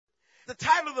the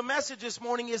title of the message this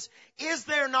morning is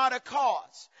there not a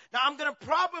cause? Now, I'm going to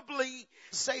probably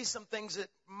say some things that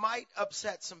might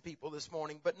upset some people this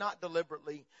morning, but not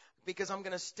deliberately, because I'm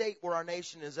going to state where our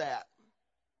nation is at.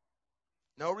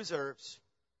 No reserves,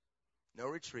 no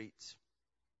retreats,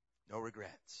 no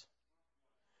regrets.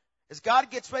 As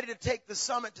God gets ready to take the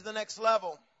summit to the next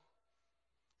level,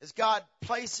 as God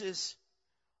places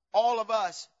all of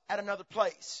us at another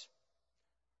place.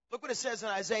 Look what it says in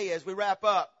Isaiah as we wrap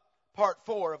up part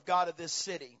 4 of God of this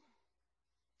city.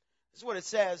 This is what it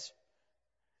says.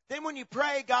 Then when you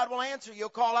pray, God will answer. You'll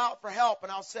call out for help,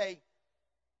 and I'll say,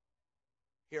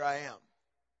 here I am.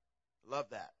 Love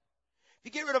that. If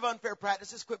you get rid of unfair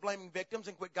practices, quit blaming victims,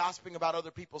 and quit gossiping about other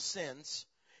people's sins,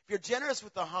 if you're generous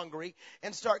with the hungry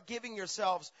and start giving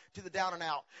yourselves to the down and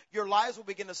out, your lives will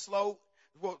begin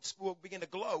to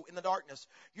glow in the darkness.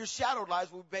 Your shadowed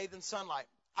lives will be bathed in sunlight.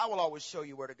 I will always show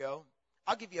you where to go.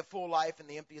 I'll give you a full life in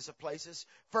the emptiest of places,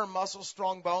 firm muscles,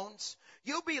 strong bones.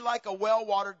 You'll be like a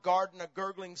well-watered garden, a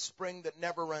gurgling spring that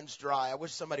never runs dry. I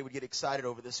wish somebody would get excited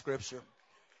over this scripture.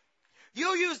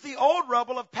 You'll use the old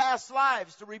rubble of past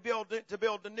lives to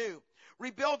build the new.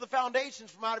 Rebuild the foundations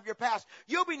from out of your past.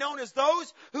 You'll be known as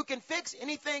those who can fix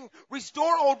anything,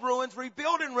 restore old ruins,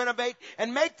 rebuild and renovate,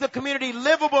 and make the community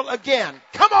livable again.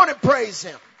 Come on and praise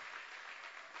Him.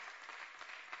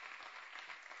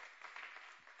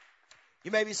 You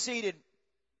may be seated. I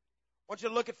want you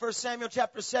to look at 1 Samuel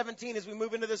chapter 17 as we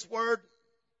move into this word.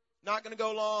 Not going to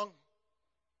go long.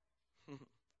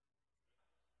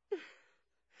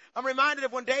 I'm reminded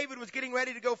of when David was getting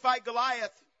ready to go fight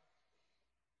Goliath.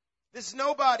 This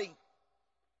nobody,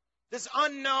 this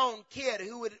unknown kid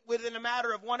who would, within a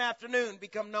matter of one afternoon,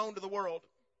 become known to the world.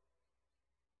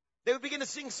 They would begin to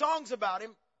sing songs about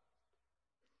him.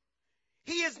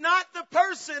 He is not the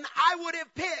person I would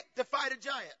have picked to fight a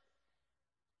giant.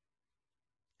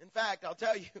 In fact, I'll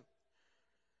tell you,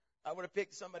 I would have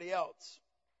picked somebody else.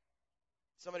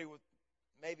 Somebody with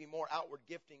maybe more outward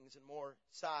giftings and more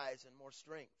size and more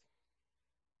strength.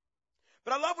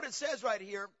 But I love what it says right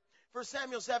here. 1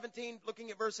 Samuel 17, looking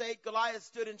at verse 8, Goliath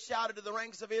stood and shouted to the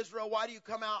ranks of Israel, Why do you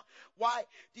come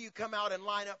out and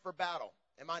line up for battle?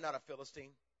 Am I not a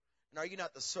Philistine? And are you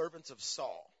not the servants of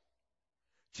Saul?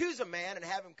 Choose a man and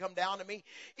have him come down to me.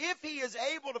 If he is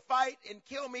able to fight and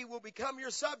kill me, we'll become your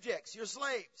subjects, your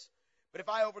slaves. But if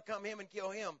I overcome him and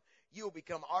kill him, you will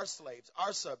become our slaves,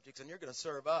 our subjects, and you're going to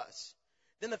serve us.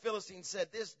 Then the Philistine said,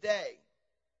 This day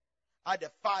I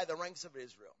defy the ranks of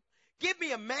Israel. Give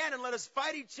me a man and let us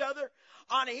fight each other.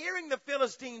 On hearing the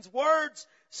Philistines' words,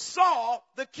 Saul,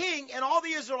 the king, and all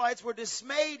the Israelites were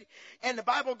dismayed. And the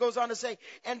Bible goes on to say,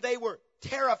 and they were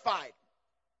terrified.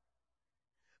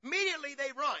 Immediately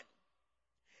they run.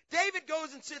 David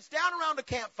goes and sits down around a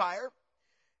campfire.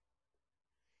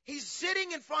 He's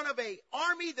sitting in front of an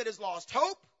army that has lost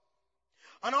hope.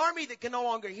 An army that can no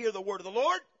longer hear the word of the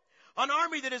Lord. An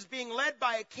army that is being led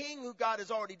by a king who God has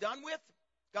already done with.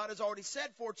 God has already said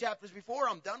 4 chapters before,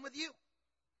 I'm done with you.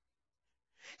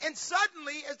 And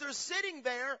suddenly, as they're sitting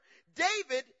there,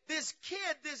 David, this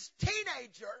kid, this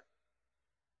teenager,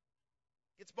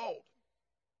 gets bold.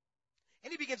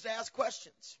 And he begins to ask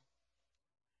questions.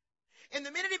 And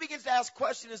the minute he begins to ask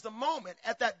questions is the moment,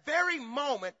 at that very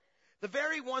moment, the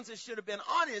very ones that should have been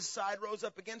on his side rose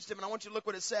up against him. And I want you to look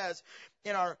what it says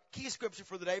in our key scripture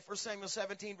for the day, 1 Samuel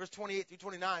 17, verse 28 through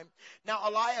 29. Now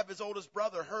Eliab, his oldest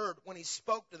brother, heard when he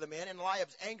spoke to the men, and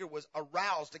Eliab's anger was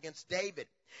aroused against David.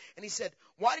 And he said,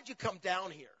 Why did you come down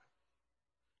here?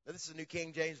 Now, this is the New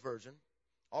King James Version.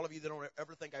 All of you that don't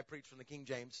ever think I preach from the King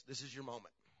James, this is your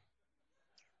moment.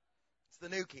 It's the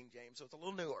New King James, so it's a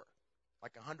little newer,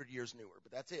 like 100 years newer,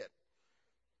 but that's it.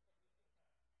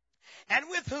 And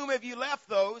with whom have you left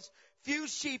those few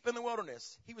sheep in the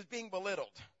wilderness? He was being belittled.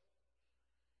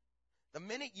 The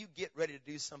minute you get ready to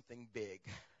do something big,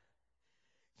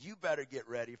 you better get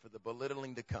ready for the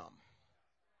belittling to come.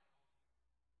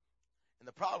 And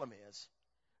the problem is,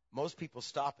 most people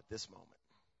stop at this moment.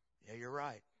 Yeah, you're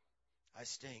right. I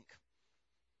stink.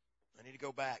 I need to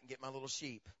go back and get my little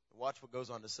sheep. Watch what goes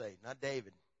on to say. Not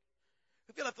David.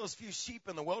 If you left those few sheep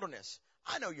in the wilderness,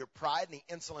 I know your pride and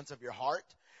the insolence of your heart.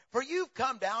 For you've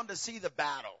come down to see the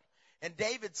battle. And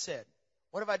David said,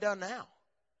 What have I done now?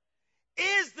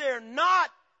 Is there not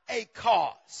a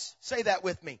cause? Say that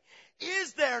with me.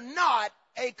 Is there not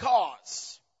a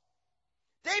cause?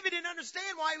 David didn't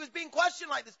understand why he was being questioned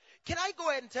like this. Can I go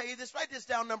ahead and tell you this? Write this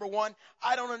down, number 1.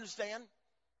 I don't understand.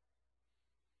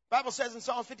 The Bible says in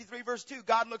Psalm 53, verse 2,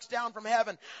 God looks down from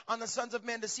heaven on the sons of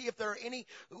men to see if there are any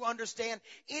who understand,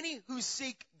 any who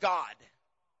seek God.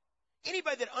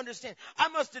 Anybody that understands. I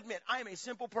must admit, I am a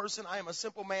simple person. I am a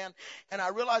simple man. And I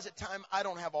realize at times I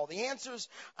don't have all the answers.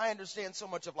 I understand so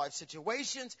much of life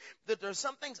situations that there are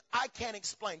some things I can't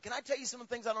explain. Can I tell you some of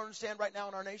the things I don't understand right now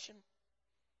in our nation?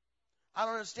 I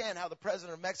don't understand how the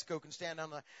president of Mexico can stand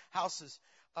on the houses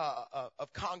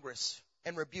of Congress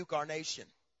and rebuke our nation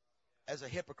as a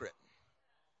hypocrite.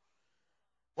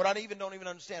 What I don't even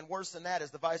understand, worse than that, is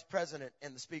the vice president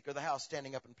and the speaker of the house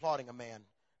standing up and applauding a man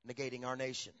negating our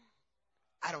nation.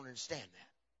 I don't understand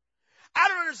that. I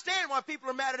don't understand why people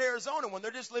are mad at Arizona when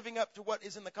they're just living up to what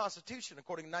is in the Constitution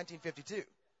according to 1952.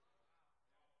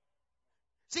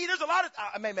 See, there's a lot of,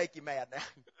 I may make you mad now.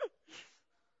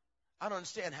 I don't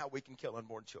understand how we can kill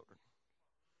unborn children.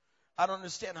 I don't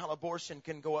understand how abortion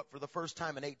can go up for the first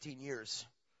time in 18 years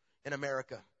in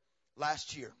America.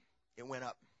 Last year, it went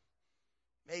up.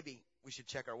 Maybe we should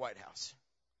check our White House.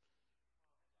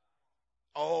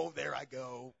 Oh, there I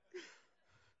go.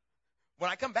 When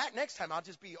I come back next time, I'll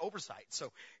just be oversight.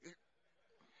 So if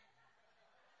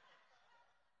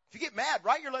you get mad,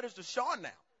 write your letters to Sean now.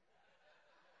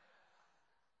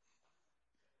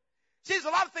 See, there's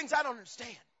a lot of things I don't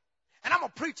understand. And I'm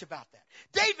going to preach about that.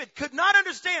 David could not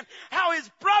understand how his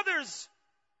brothers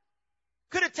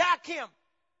could attack him.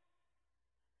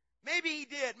 Maybe he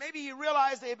did. Maybe he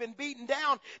realized they had been beaten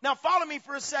down. Now follow me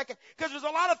for a second, because there's a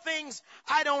lot of things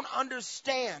I don't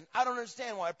understand. I don't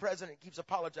understand why a president keeps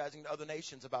apologizing to other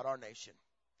nations about our nation.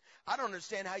 I don't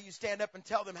understand how you stand up and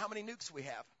tell them how many nukes we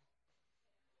have.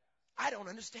 I don't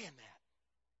understand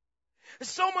that. There's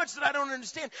so much that I don't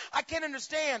understand. I can't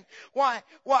understand why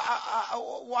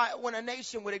when a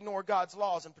nation would ignore God's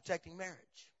laws in protecting marriage.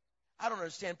 I don't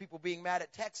understand people being mad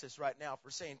at Texas right now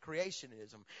for saying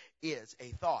creationism is a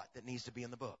thought that needs to be in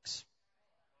the books.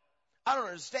 I don't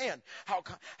understand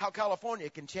how California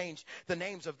can change the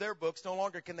names of their books. No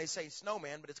longer can they say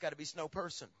snowman, but it's got to be snow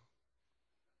person.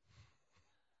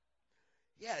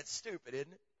 Yeah, it's stupid,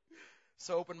 isn't it?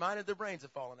 So open-minded, their brains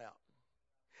have fallen out.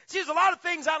 See, there's a lot of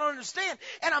things I don't understand,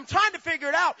 and I'm trying to figure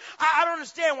it out. I don't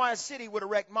understand why a city would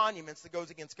erect monuments that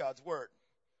goes against God's word.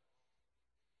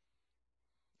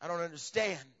 I don't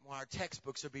understand why our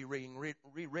textbooks are being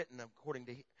rewritten according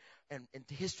to, and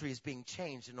history is being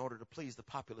changed in order to please the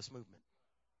populist movement,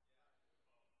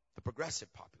 the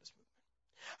progressive populist movement.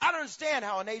 I don't understand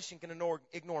how a nation can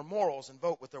ignore morals and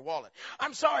vote with their wallet.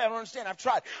 I'm sorry, I don't understand. I've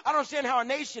tried. I don't understand how a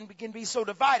nation can be so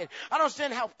divided. I don't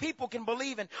understand how people can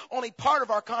believe in only part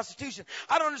of our Constitution.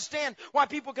 I don't understand why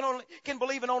people can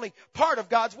believe in only part of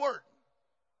God's word.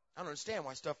 I don't understand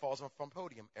why stuff falls off from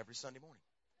podium every Sunday morning.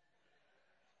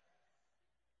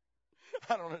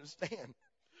 I don't understand.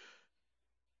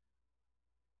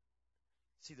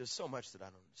 See, there's so much that I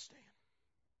don't understand.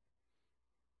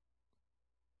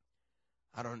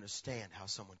 I don't understand how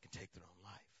someone can take their own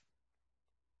life.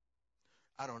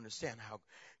 I don't understand how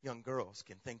young girls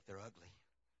can think they're ugly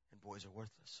and boys are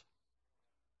worthless.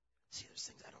 See, there's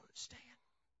things I don't understand.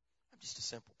 I'm just a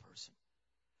simple person.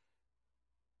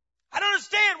 I don't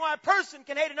understand why a person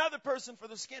can hate another person for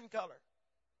their skin color.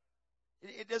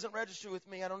 It doesn't register with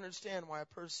me. I don't understand why a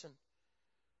person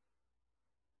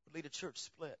would lead a church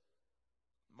split,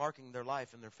 marking their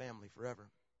life and their family forever.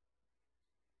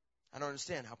 I don't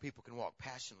understand how people can walk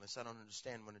passionless. I don't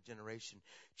understand when a generation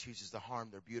chooses to harm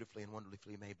their beautifully and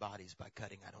wonderfully made bodies by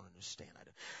cutting. I don't understand.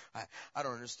 I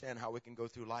don't understand how we can go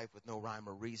through life with no rhyme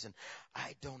or reason.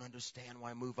 I don't understand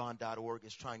why MoveOn.org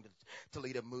is trying to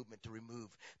lead a movement to remove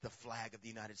the flag of the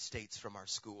United States from our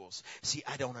schools. See,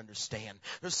 I don't understand.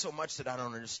 There's so much that I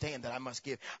don't understand that I must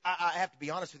give. I have to be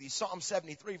honest with you. Psalm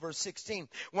 73 verse 16.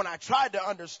 When I tried to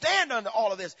understand under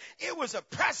all of this, it was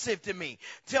oppressive to me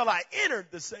till I entered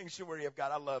the sanctuary of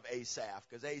God. I love Asaph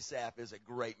because Asaph is a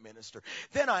great minister.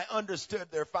 Then I understood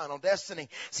their final destiny.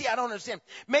 See, I don't understand.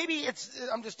 Maybe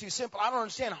I'm just too simple. I don't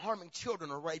understand harming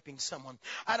children or raping someone.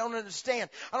 I don't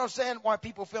understand. I don't understand why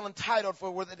people feel entitled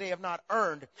for what they have not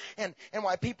earned, and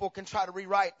why people can try to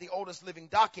rewrite the oldest living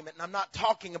document. And I'm not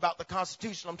talking about the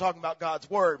Constitution. I'm talking about God's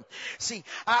word. See,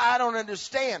 I don't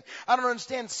understand. I don't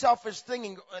understand selfish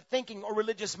thinking or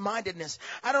religious mindedness.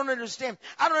 I don't understand.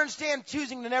 I don't understand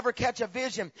choosing to never catch a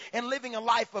vision and living a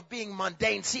life of being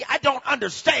mundane. See, I don't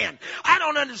understand. I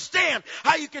don't understand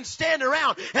how you can stand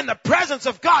around and the presence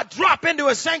of God drop into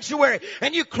a sanctuary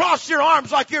and you cross your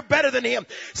arms like you're better than him.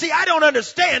 See, I don't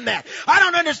understand that. I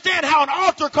don't understand how an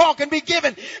altar call can be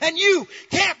given and you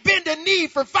can't bend a knee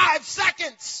for 5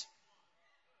 seconds.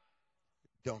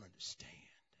 Don't understand.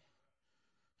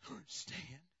 Don't understand.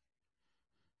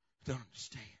 Don't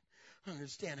understand. I don't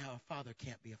understand how a father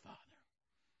can't be a father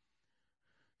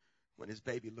when his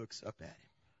baby looks up at him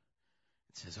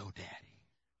and says, "Oh, Daddy."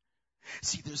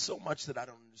 See, there's so much that I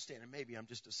don't understand, and maybe I'm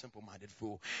just a simple-minded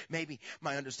fool. Maybe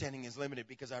my understanding is limited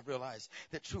because I've realized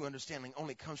that true understanding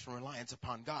only comes from reliance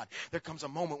upon God. There comes a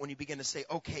moment when you begin to say,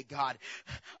 okay, God,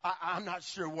 I'm not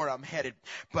sure where I'm headed,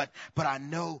 but I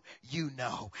know you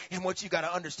know. And what you got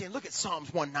to understand, look at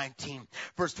Psalms 119,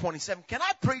 verse 27. Can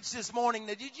I preach this morning?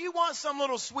 Did you want some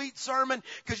little sweet sermon?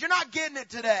 Because you're not getting it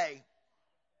today.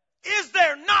 Is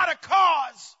there not a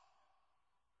cause?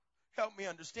 Help me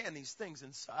understand these things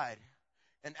inside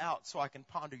and out so I can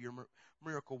ponder your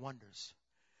miracle wonders.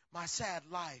 My sad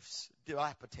life's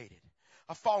dilapidated.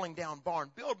 A falling down barn.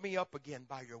 Build me up again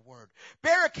by your word.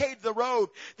 Barricade the road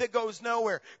that goes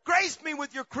nowhere. Grace me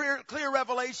with your clear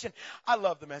revelation. I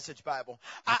love the Message Bible.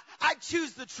 I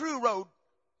choose the true road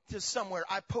to somewhere.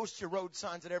 I post your road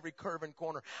signs at every curve and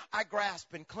corner. I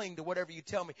grasp and cling to whatever you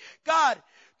tell me. God,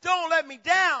 don't let me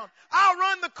down. I'll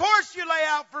run the course you lay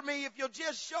out for me if you'll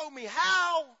just show me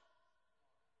how.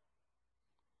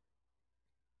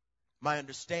 My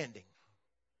understanding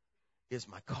is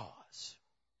my cause.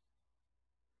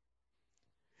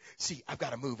 See, I've got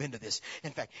to move into this.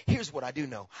 In fact, here's what I do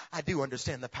know. I do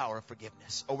understand the power of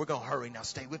forgiveness. Oh, we're going to hurry now.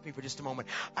 Stay with me for just a moment.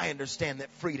 I understand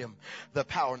that freedom, the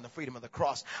power and the freedom of the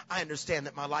cross. I understand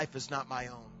that my life is not my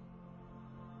own.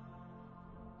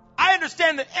 I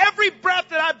understand that every breath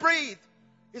that I breathe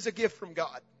is a gift from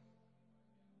God.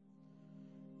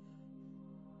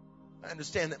 I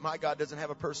understand that my God doesn't have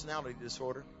a personality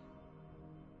disorder.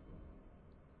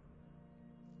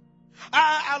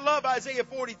 I love Isaiah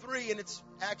 43, and it's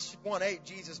Acts 1:8.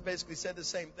 Jesus basically said the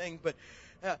same thing. But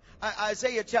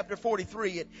Isaiah chapter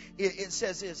 43, it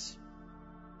says this.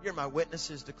 You're my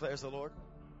witnesses, declares the Lord.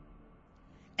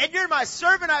 And you're my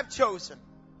servant I've chosen,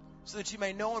 so that you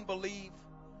may know and believe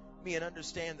me and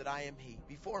understand that I am He.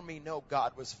 Before me no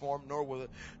God was formed, nor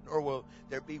will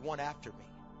there be one after me.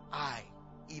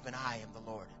 Even I am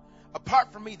the Lord.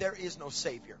 Apart from me there is no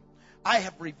Savior. I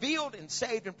have revealed and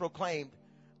saved and proclaimed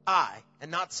I,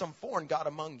 and not some foreign God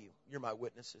among you. You're my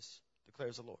witnesses,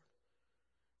 declares the Lord,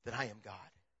 that I am God.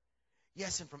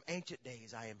 Yes, and from ancient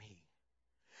days I am He.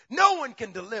 No one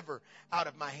can deliver out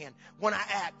of my hand. When I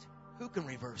act, who can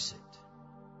reverse it?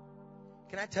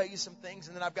 Can I tell you some things?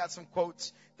 And then I've got some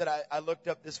quotes that I looked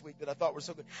up this week that I thought were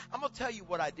so good. I'm going to tell you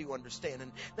what I do understand.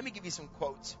 And let me give you some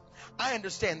quotes. I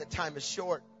understand that time is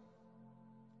short.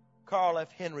 Carl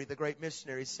F. Henry, the great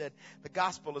missionary, said, the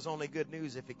gospel is only good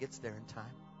news if it gets there in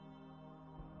time.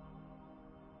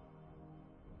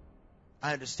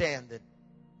 I understand that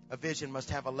a vision must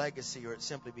have a legacy or it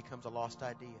simply becomes a lost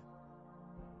idea.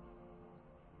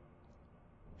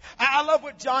 I love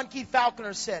what John Keith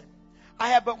Falconer said. I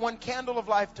have but one candle of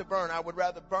life to burn. I would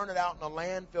rather burn it out in a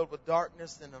land filled with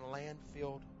darkness than in a land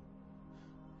filled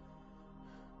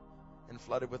and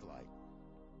flooded with light.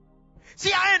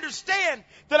 See, I understand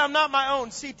that I'm not my own.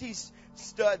 C.T.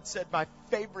 Studd said my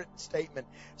favorite statement.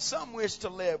 Some wish to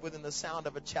live within the sound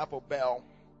of a chapel bell.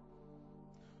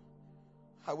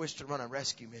 I wish to run a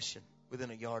rescue mission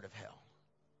within a yard of hell.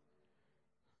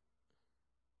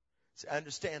 See, I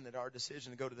understand that our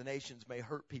decision to go to the nations may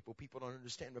hurt people. People don't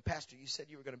understand. But Pastor, you said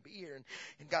you were going to be here.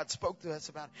 And God spoke to us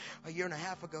about a year and a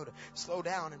half ago to slow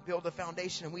down and build a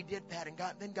foundation. And we did that. And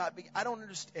God, I don't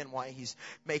understand why He's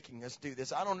making us do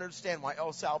this. I don't understand why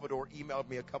El Salvador emailed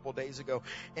me a couple days ago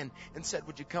and said,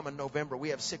 would you come in November? We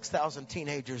have 6,000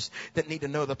 teenagers that need to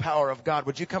know the power of God.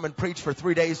 Would you come and preach for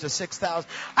 3 days to 6,000?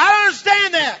 I don't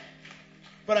understand that.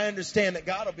 But I understand that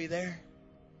God will be there.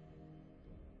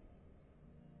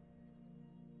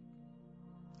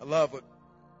 I love what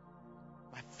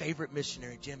my favorite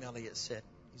missionary, Jim Elliot, said.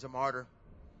 He's a martyr.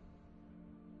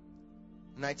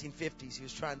 In the 1950s, he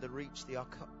was trying to reach the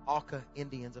Auca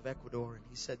Indians of Ecuador, and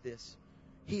he said this: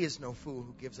 He is no fool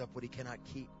who gives up what he cannot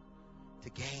keep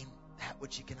to gain that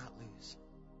which he cannot lose.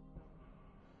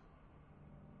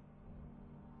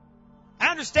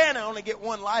 I understand I only get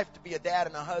one life to be a dad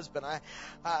and a husband.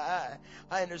 I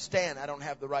understand I don't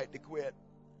have the right to quit.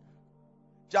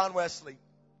 John Wesley,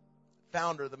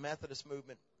 founder of the Methodist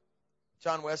movement.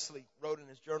 John Wesley wrote in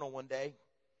his journal one day,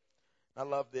 I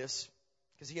love this,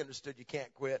 because he understood you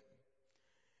can't quit.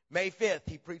 May 5th,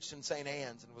 he preached in St.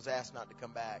 Anne's and was asked not to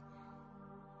come back.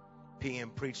 PM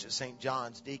preached at St.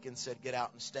 John's. Deacon said, get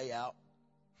out and stay out.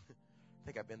 I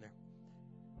think I've been there.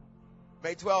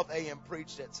 May 12th, AM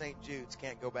preached at St. Jude's.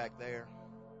 Can't go back there.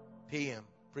 PM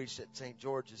preached at St.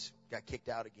 George's. Got kicked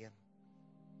out again.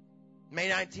 May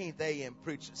 19th, AM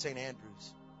preached at St.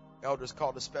 Andrew's. Elders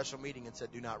called a special meeting and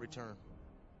said, do not return.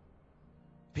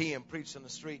 PM preached on the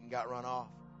street and got run off.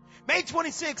 May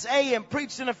 26th, AM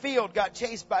preached in a field, got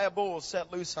chased by a bull,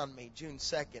 set loose on me. June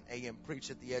 2nd, AM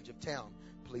preached at the edge of town.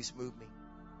 Police moved me.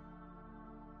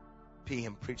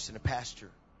 PM preached in a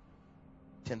pasture.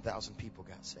 10,000 people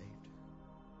got saved.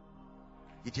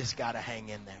 You just got to hang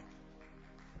in there.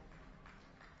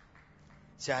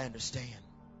 See, I understand.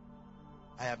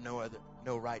 I have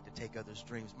no right to take others'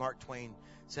 dreams. Mark Twain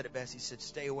said it best. He said,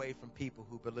 stay away from people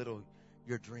who belittle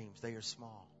your dreams. They are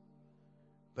small.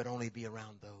 But only be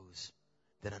around those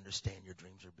that understand your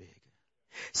dreams are big.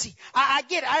 See, I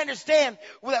get it. I understand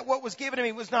that what was given to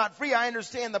me was not free. I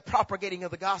understand the propagating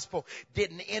of the gospel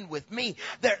didn't end with me.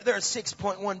 There are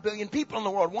 6.1 billion people in the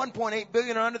world. 1.8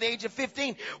 billion are under the age of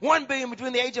 15. 1 billion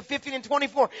between the age of 15 and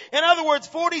 24. In other words,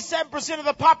 47% of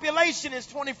the population is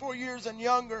 24 years and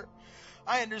younger.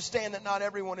 I understand that not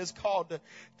everyone is called to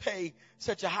pay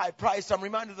such a high price. I'm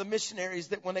reminded of the missionaries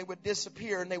that when they would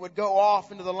disappear and they would go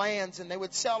off into the lands and they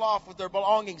would sell off with their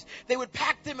belongings, they would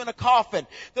pack them in a coffin.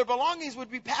 Their belongings would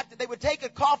be packed. They would take a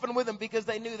coffin with them because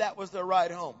they knew that was their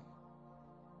ride home.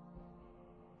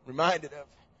 Reminded of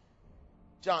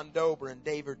John Dober and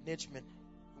David Nitchman,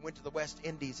 who went to the West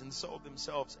Indies and sold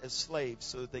themselves as slaves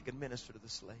so that they could minister to the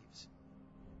slaves.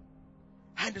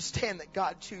 I understand that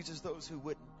God chooses those who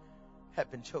wouldn't have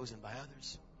been chosen by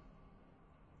others.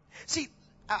 See,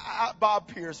 Bob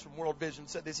Pierce from World Vision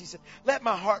said this. He said, let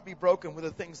my heart be broken with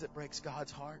the things that breaks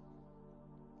God's heart.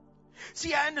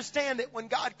 See, I understand that when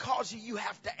God calls you, you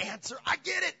have to answer. I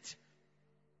get it.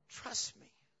 Trust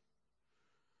me.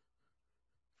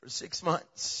 For 6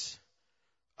 months,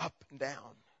 up and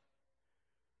down,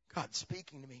 God's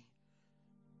speaking to me.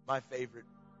 My favorite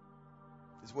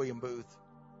is William Booth,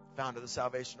 founder of the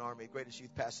Salvation Army, greatest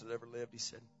youth pastor that ever lived. He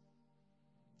said,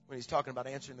 when he's talking about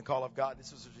answering the call of God,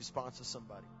 this was his response to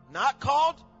somebody. Not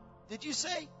called, did you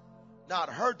say? Not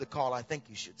heard the call, I think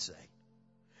you should say.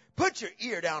 Put your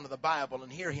ear down to the Bible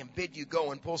and hear him bid you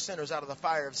go and pull sinners out of the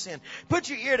fire of sin. Put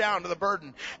your ear down to the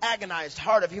burdened, agonized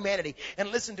heart of humanity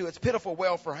and listen to its pitiful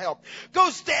wail for help. Go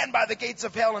stand by the gates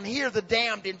of hell and hear the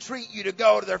damned entreat you to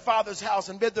go to their Father's house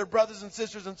and bid their brothers and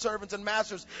sisters and servants and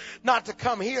masters not to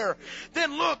come here.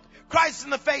 Then look Christ in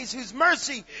the face, whose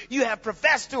mercy you have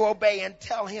professed to obey, and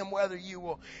tell him whether you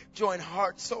will join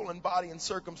heart, soul, and body and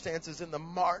circumstances in the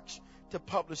march to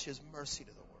publish his mercy to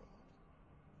the world.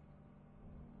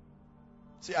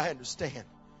 See, I understand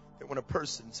that when a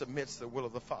person submits to the will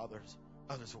of the Father,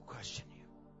 others will question you.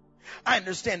 I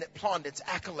understand that plaudits,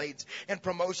 accolades, and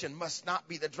promotion must not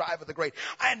be the drive of the great.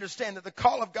 I understand that the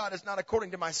call of God is not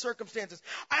according to my circumstances.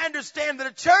 I understand that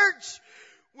a church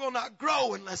will not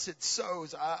grow unless it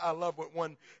sows. I love what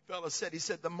one fellow said. He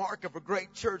said, the mark of a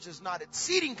great church is not its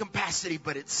seating capacity,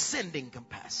 but its sending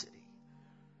capacity.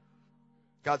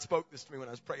 God spoke this to me when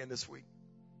I was praying this week.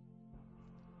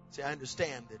 See, I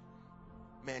understand that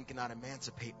man cannot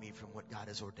emancipate me from what God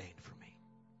has ordained for me.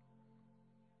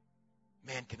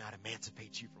 Man cannot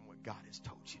emancipate you from what God has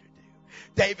told you to do.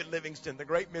 David Livingstone, the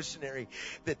great missionary,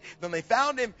 that when they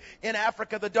found him in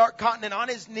Africa, the dark continent, on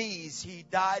his knees, he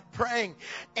died praying.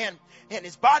 And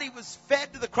his body was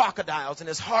fed to the crocodiles and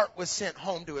his heart was sent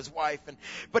home to his wife.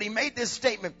 But he made this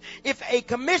statement: if a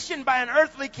commission by an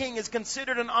earthly king is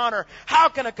considered an honor, how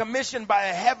can a commission by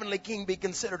a heavenly king be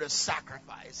considered a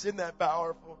sacrifice? Isn't that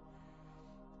powerful?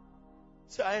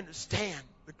 So I understand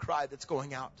the cry that's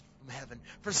going out from heaven.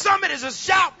 For some it is a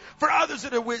shout. For others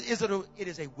it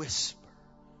is a whisper.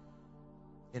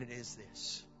 And it is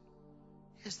this: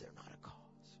 is there not a cause?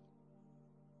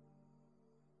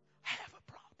 I have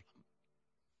a problem.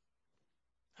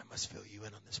 I must fill you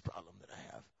in on this problem that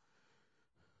I have.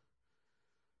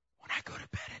 When I go to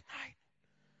bed at night,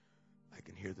 I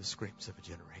can hear the screams of a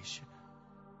generation.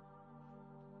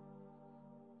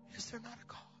 Is there not a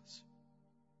cause?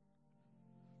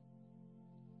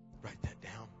 Write that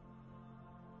down.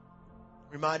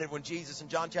 Reminded when Jesus in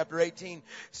John chapter 18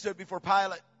 stood before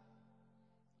Pilate.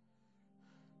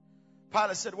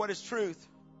 Pilate said, what is truth?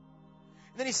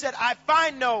 And then he said, I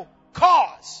find no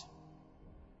cause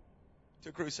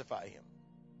to crucify him.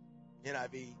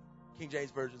 NIV, King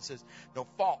James Version says, no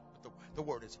fault. But the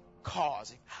word is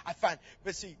cause.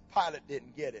 But see, Pilate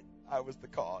didn't get it. I was the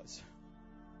cause.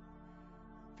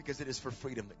 Because it is for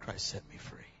freedom that Christ set me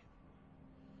free.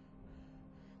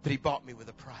 That he bought me with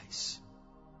a price.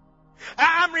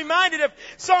 I'm reminded of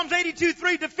Psalms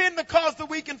 82:3, defend the cause of the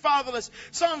weak and fatherless.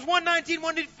 Psalms 119,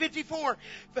 154,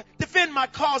 defend my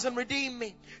cause and redeem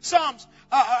me. Psalms,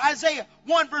 Isaiah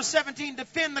 1 verse 17,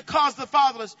 defend the cause of the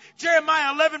fatherless.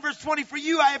 Jeremiah 11 verse 20, for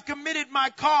you I have committed my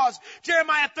cause.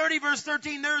 Jeremiah 30 verse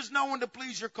 13, there is no one to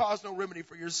please your cause, no remedy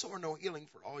for your sore, no healing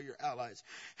for all your allies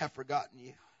have forgotten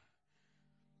you.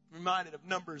 Reminded of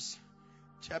Numbers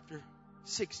chapter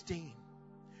 16.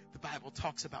 The Bible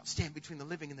talks about stand between the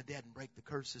living and the dead and break the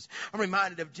curses. I'm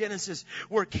reminded of Genesis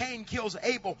where Cain kills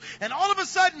Abel. And all of a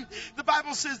sudden, the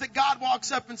Bible says that God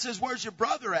walks up and says, where's your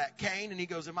brother at, Cain? And he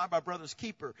goes, am I my brother's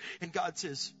keeper? And God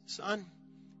says, son,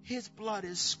 his blood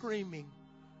is screaming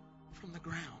from the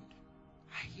ground.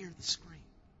 I hear the scream.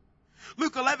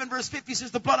 Luke 11 verse 50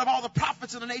 says, the blood of all the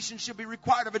prophets in the nation should be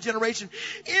required of a generation.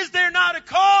 Is there not a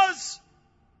cause?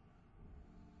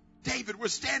 David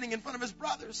was standing in front of his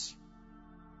brothers.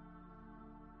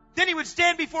 Then he would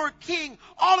stand before a king,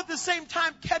 all at the same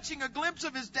time catching a glimpse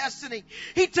of his destiny.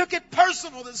 He took it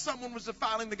personal that someone was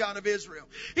defiling the God of Israel.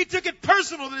 He took it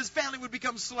personal that his family would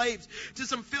become slaves to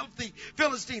some filthy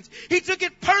Philistines. He took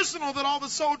it personal that all the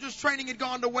soldiers' training had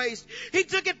gone to waste. He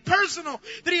took it personal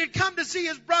that he had come to see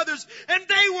his brothers and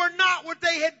they were not what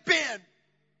they had been.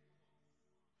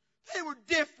 They were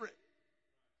different.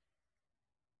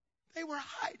 They were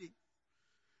hiding.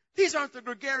 These aren't the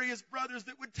gregarious brothers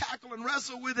that would tackle and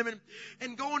wrestle with him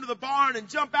and go into the barn and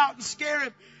jump out and scare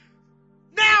him.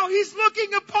 Now he's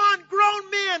looking upon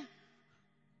grown men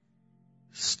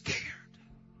scared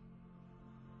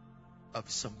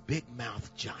of some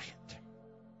big-mouthed giant.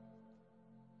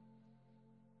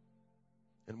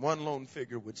 And one lone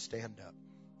figure would stand up.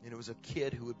 And it was a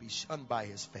kid who would be shunned by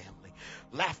his family,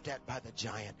 laughed at by the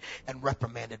giant, and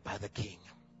reprimanded by the king.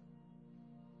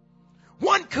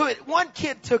 One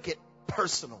kid took it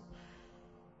personal.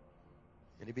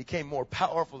 And he became more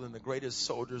powerful than the greatest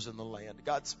soldiers in the land.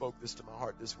 God spoke this to my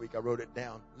heart this week. I wrote it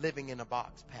down. Living in a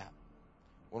box, Pat,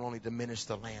 will only diminish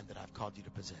the land that I've called you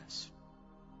to possess.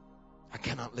 I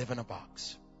cannot live in a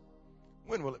box.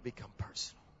 When will it become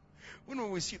personal? When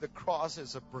will we see the cross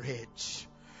as a bridge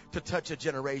to touch a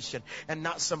generation and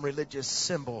not some religious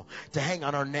symbol to hang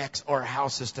on our necks or our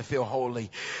houses to feel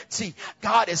holy? See,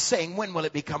 God is saying, when will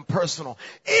it become personal?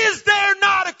 Is there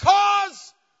not a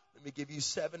cause? Let me give you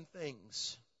 7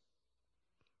 things.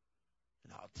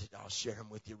 And I'll share them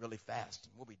with you really fast.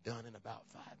 And we'll be done in about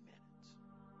 5 minutes.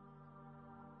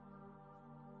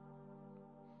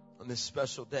 On this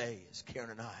special day, as Karen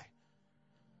and I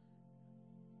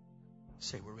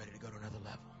say we're ready to go to another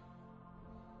level.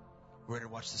 We're ready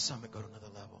to watch the summit go to another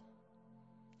level.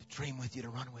 To dream with you, to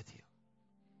run with you.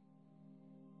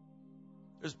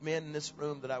 There's men in this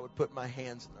room that I would put my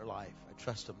hands in their life. I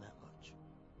trust them that much.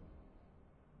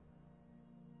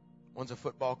 One's a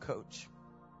football coach.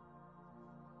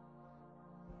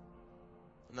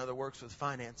 Another works with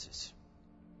finances.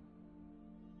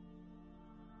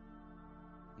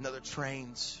 Another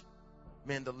trains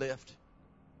men to lift.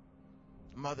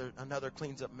 Another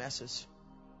cleans up messes.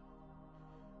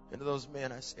 And to those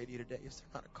men, I say to you today, is there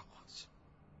not a cause?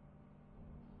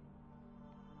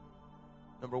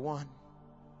 Number 1,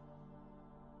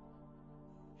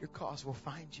 your cause will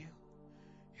find you.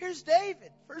 Here's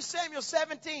David, 1 Samuel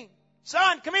 17.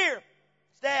 Son, come here.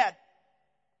 It's Dad.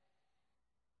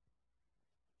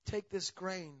 Take this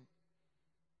grain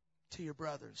to your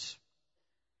brothers.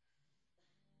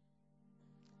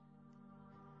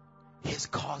 His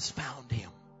cause found him.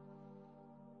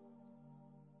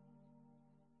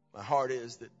 My heart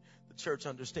is that the church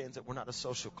understands that we're not a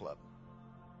social club.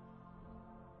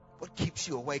 What keeps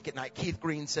you awake at night? Keith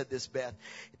Green said this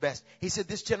best. He said,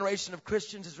 this generation of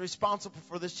Christians is responsible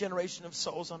for this generation of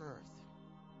souls on earth.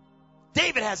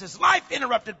 David has his life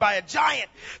interrupted by a giant.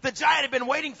 The giant had been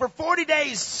waiting for 40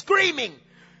 days, screaming.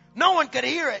 No one could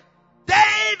hear it.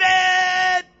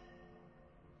 David!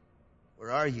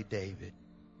 Where are you, David?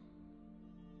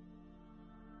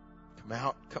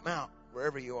 Come out,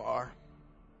 wherever you are.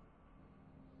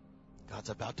 God's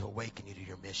about to awaken you to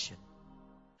your mission.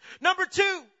 Number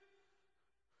 2,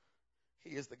 He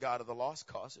is the God of the lost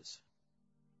causes.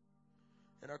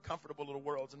 In our comfortable little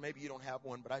worlds, and maybe you don't have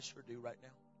one, but I sure do right now.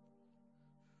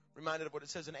 Reminded of what it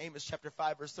says in Amos chapter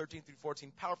 5, verse 13 through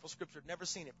 14. Powerful scripture. I'd never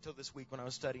seen it until this week when I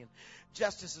was studying.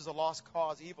 Justice is a lost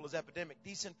cause. Evil is epidemic.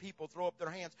 Decent people throw up their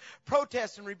hands.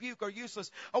 Protest and rebuke are useless.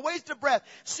 A waste of breath.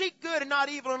 Seek good and not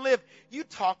evil and live. You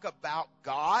talk about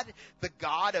God, the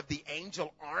God of the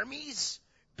angel armies,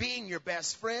 being your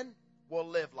best friend. Well,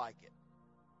 live like it.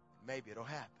 Maybe it'll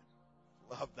happen.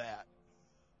 Love that.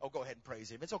 Oh, go ahead and praise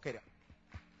Him. It's okay to.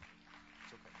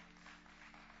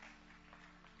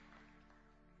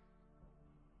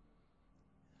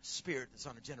 Spirit that's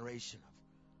on a generation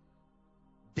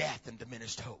of death and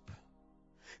diminished hope.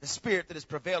 The spirit that is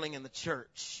prevailing in the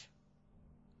church.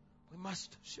 We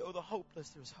must show the hopeless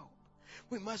there's hope.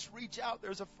 We must reach out.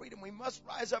 There's a freedom. We must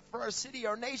rise up for our city,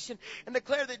 our nation, and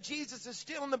declare that Jesus is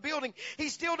still in the building. He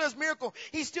still does miracle.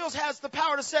 He still has the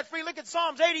power to set free. Look at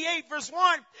Psalms 88, verse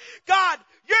 1. God,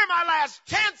 you're my last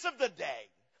chance of the day.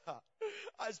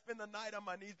 I spend the night on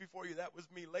my knees before you. That was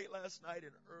me late last night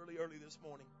and early this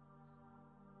morning.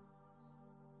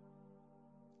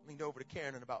 Leaned over to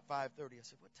Karen at about 5:30. I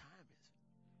said, what time is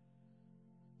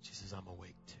it? She says, I'm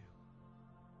awake too.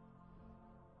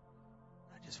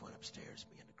 I just went upstairs,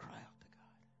 began to cry out to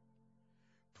God.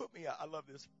 Put me, I love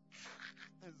this.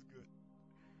 This is good.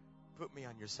 Put me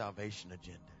on your salvation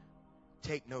agenda.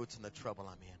 Take notes on the trouble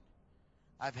I'm in.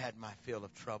 I've had my fill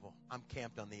of trouble. I'm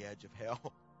camped on the edge of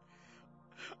hell.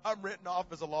 I'm written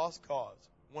off as a lost cause.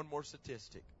 One more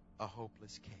statistic, a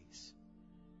hopeless case.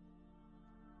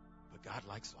 But God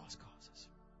likes lost causes.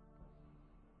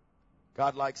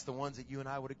 God likes the ones that you and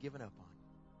I would have given up on.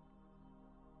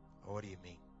 Oh, what do you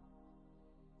mean?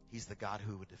 He's the God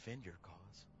who would defend your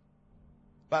cause.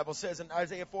 The Bible says in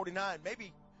Isaiah 49,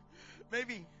 maybe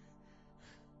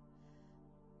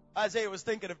Isaiah was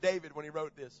thinking of David when he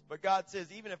wrote this. But God says,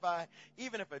 even if a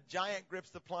giant grips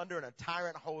the plunder and a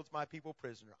tyrant holds my people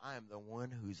prisoner, I am the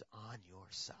one who's on your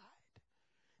side,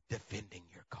 defending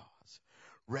your cause,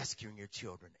 rescuing your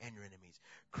children and your enemies.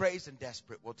 Crazed and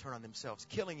desperate will turn on themselves,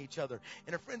 killing each other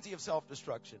in a frenzy of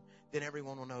self-destruction. Then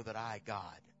everyone will know that I, God,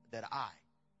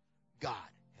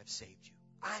 have saved you.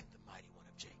 I'm the mighty one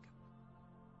of Jacob.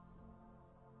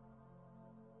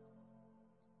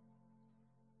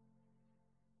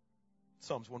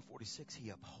 Psalms 146, he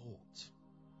upholds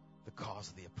the cause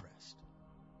of the oppressed.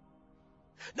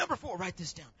 Number 4, write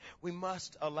this down. We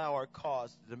must allow our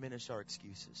cause to diminish our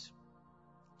excuses.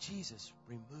 Jesus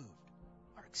removed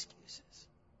our excuses.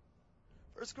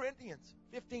 1 Corinthians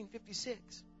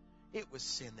 15:56. It was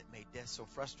sin that made death so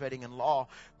frustrating, and law,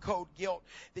 code, guilt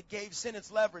that gave sin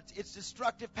its leverage, its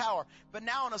destructive power. But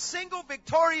now in a single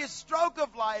victorious stroke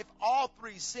of life, all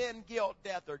three, sin, guilt,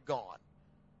 death, are gone.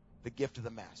 The gift of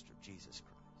the Master, Jesus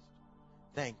Christ.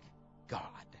 Thank God.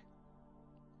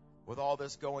 With all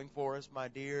this going for us, my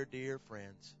dear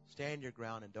friends, stand your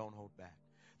ground and don't hold back.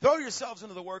 Throw yourselves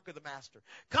into the work of the Master,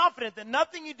 confident that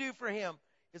nothing you do for Him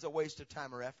is a waste of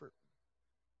time or effort.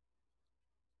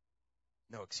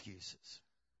 No excuses.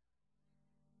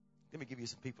 Let me give you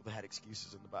some people that had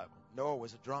excuses in the Bible. Noah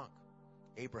was a drunk.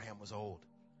 Abraham was old.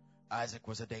 Isaac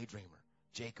was a daydreamer.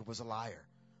 Jacob was a liar.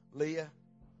 Leah,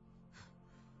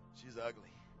 she's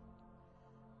ugly.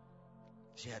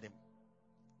 She had him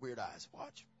weird eyes.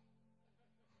 Watch.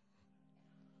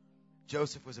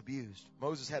 Joseph was abused.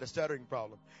 Moses had a stuttering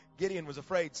problem. Gideon was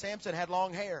afraid. Samson had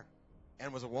long hair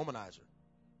and was a womanizer.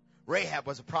 Rahab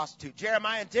was a prostitute.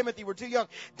 Jeremiah and Timothy were too young.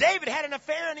 David had an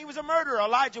affair and he was a murderer.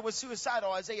 Elijah was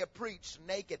suicidal. Isaiah preached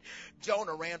naked.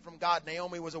 Jonah ran from God.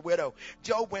 Naomi was a widow.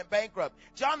 Job went bankrupt.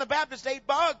 John the Baptist ate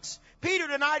bugs. Peter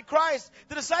denied Christ.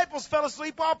 The disciples fell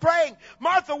asleep while praying.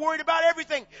 Martha worried about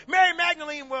everything. Mary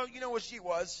Magdalene, well, you know what she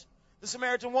was. The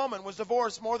Samaritan woman was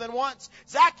divorced more than once.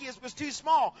 Zacchaeus was too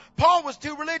small. Paul was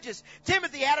too religious.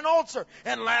 Timothy had an ulcer.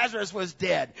 And Lazarus was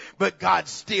dead. But God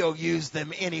still used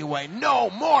them anyway.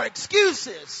 No more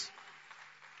excuses.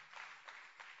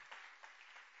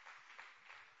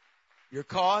 Your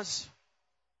cause,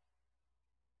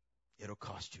 it'll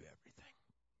cost you everything.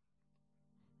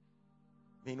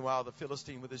 Meanwhile, the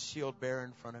Philistine with his shield bearer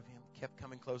in front of him kept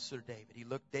coming closer to David. He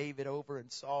looked David over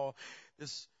and saw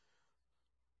this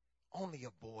only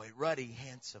a boy, ruddy,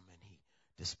 handsome, and he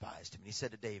despised him. And he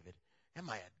said to David, am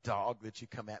I a dog that you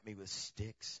come at me with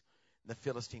sticks? And the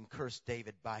Philistine cursed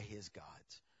David by his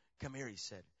gods. Come here, he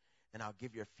said, and I'll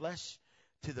give your flesh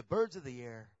to the birds of the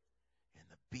air and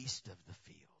the beasts of the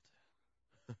field.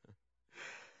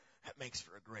 That makes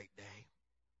for a great day.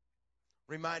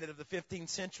 Reminded of the 15th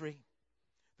century,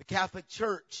 the Catholic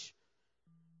Church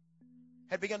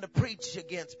had begun to preach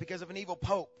against, because of an evil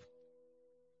pope,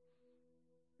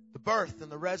 the birth and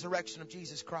the resurrection of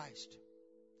Jesus Christ.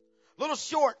 A little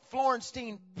short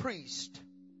Florentine priest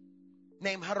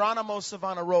named Hieronymo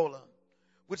Savonarola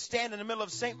would stand in the middle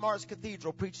of St. Mark's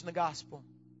Cathedral preaching the gospel.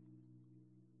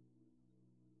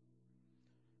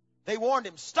 They warned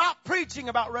him, stop preaching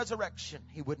about resurrection.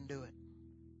 He wouldn't do it.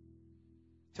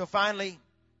 Till finally,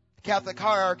 the Catholic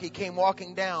hierarchy came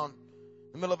walking down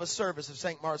the middle of a service of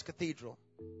St. Mark's Cathedral,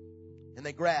 and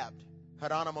they grabbed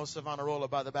Hieronymo Savonarola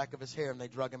by the back of his hair and they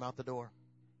drug him out the door.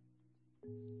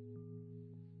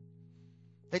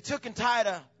 They took and tied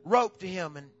a rope to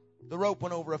him, and the rope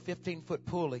went over a 15-foot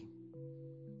pulley.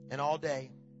 And all day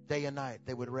and night,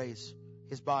 they would raise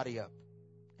his body up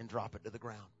and drop it to the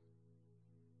ground.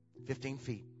 15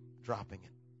 feet, dropping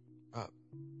it up,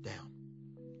 down.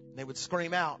 And they would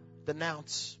scream out,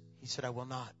 denounce. He said, I will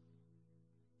not.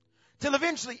 Till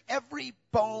eventually every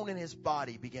bone in his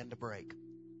body began to break.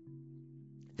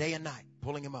 Day and night,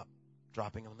 pulling him up,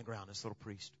 dropping him on the ground, this little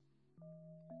priest.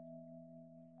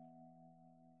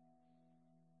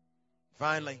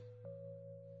 Finally,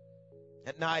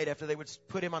 at night, after they would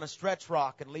put him on a stretch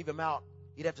rock and leave him out,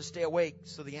 he'd have to stay awake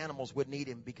so the animals wouldn't eat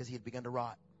him because he had begun to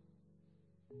rot.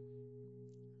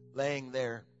 Laying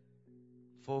there,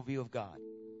 full view of God.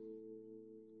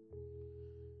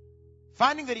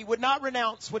 Finding that he would not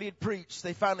renounce what he had preached,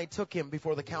 they finally took him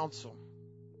before the council.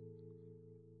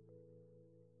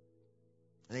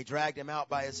 And they dragged him out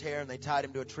by his hair and they tied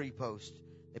him to a tree post.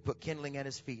 They put kindling at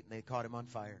his feet and they caught him on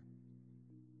fire.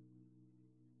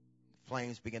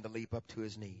 Flames began to leap up to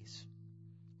his knees.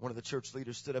 One of the church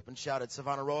leaders stood up and shouted,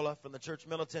 Savonarola from the church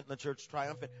militant and the church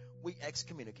triumphant, we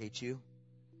excommunicate you.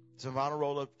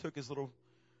 Savonarola took his little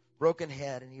broken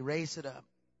head and he raised it up.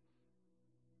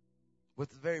 With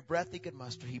the very breath he could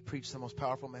muster, he preached the most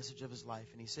powerful message of his life.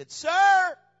 And he said,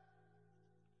 Sir,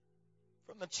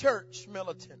 from the church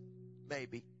militant,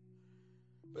 maybe,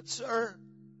 but sir,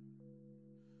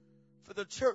 for the church